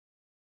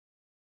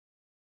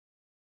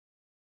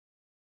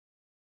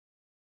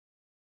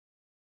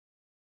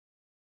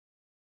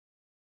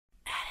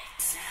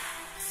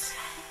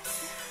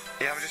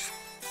Yeah,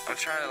 I'm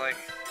trying to, like,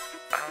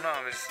 I don't know,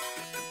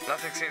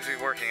 nothing seems to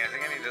be working. I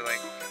think I need to, like,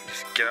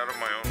 just get out of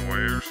my own way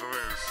or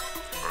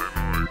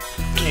something.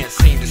 Can't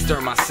seem to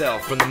stir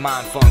myself from the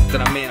mind funk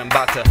that I'm in. I'm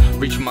about to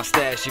reach for my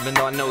stash, even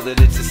though I know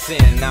that it's a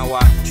sin. Now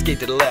I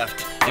skate to the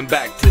left and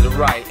back to the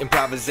right.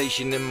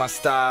 Improvisation in my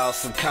style,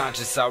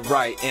 subconscious I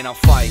write. And I'll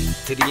fight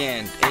to the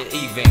end and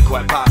even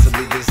quite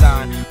possibly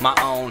design my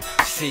own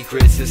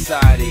secret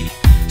society.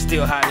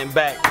 Still hiding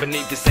back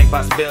beneath the same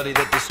possibility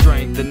that the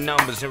strength of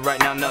numbers, and right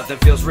now nothing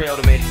feels real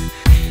to me.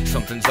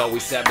 Something's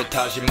always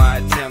sabotaging my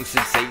attempts.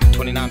 It's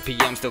 8:29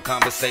 p.m. still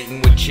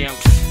conversating with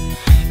chimps.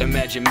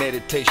 Imagine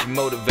meditation,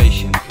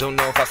 motivation. Don't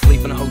know if I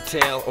sleep in a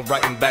hotel or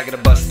writing back at a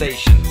bus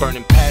station.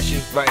 Burning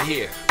passion right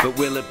here, but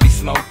will it be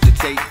smoked?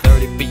 It's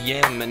 8:30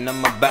 p.m. and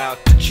I'm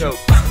about to choke.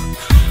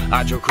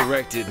 Hydro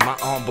corrected, my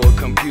onboard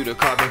computer.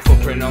 Carbon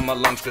footprint on my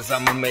lungs cause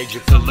I'm a major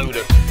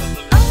polluter.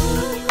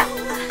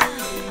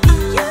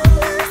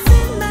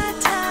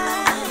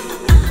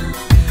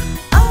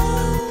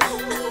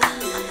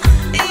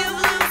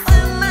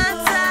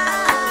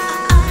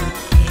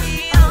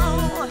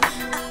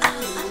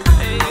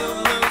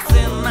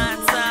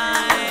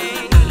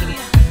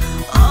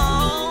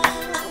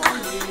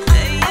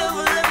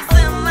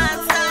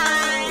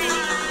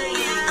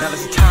 Now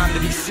there's a time to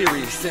be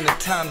serious and a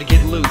time to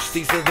get loose.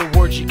 These are the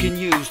words you can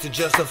use to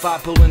justify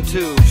pulling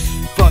tubes.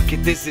 Fuck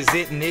it, this is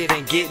it and it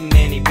ain't getting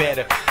any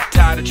better.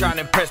 Tired of trying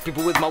to impress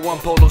people with my one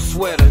polo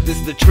sweater. This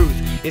is the truth,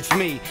 it's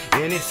me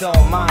and it's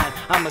all mine.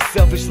 I'm a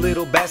selfish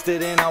little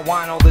bastard and I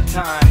whine all the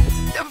time.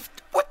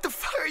 What the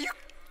fuck are you?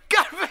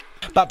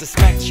 About to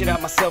smack the shit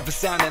out myself for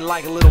sounding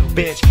like a little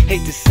bitch.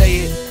 Hate to say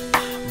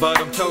it, but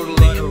I'm totally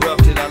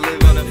corrupted. I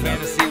live in a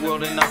fantasy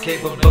world and I'm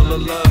capable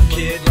of love,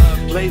 kid.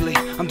 Lately,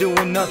 I'm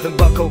doing nothing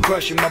but cold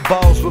crushing my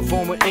balls with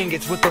former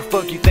ingots. What the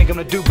fuck you think I'm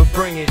gonna do but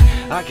bring it?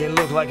 I can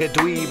look like a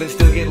dweeb and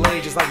still get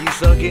laid just like you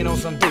sucking on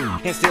some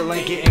dude and still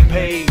ain't getting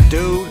paid,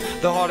 dude.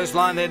 The hardest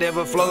line that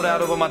ever flowed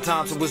out over my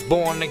tonsil was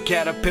born. The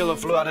caterpillar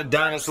flew out a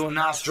dinosaur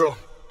nostril.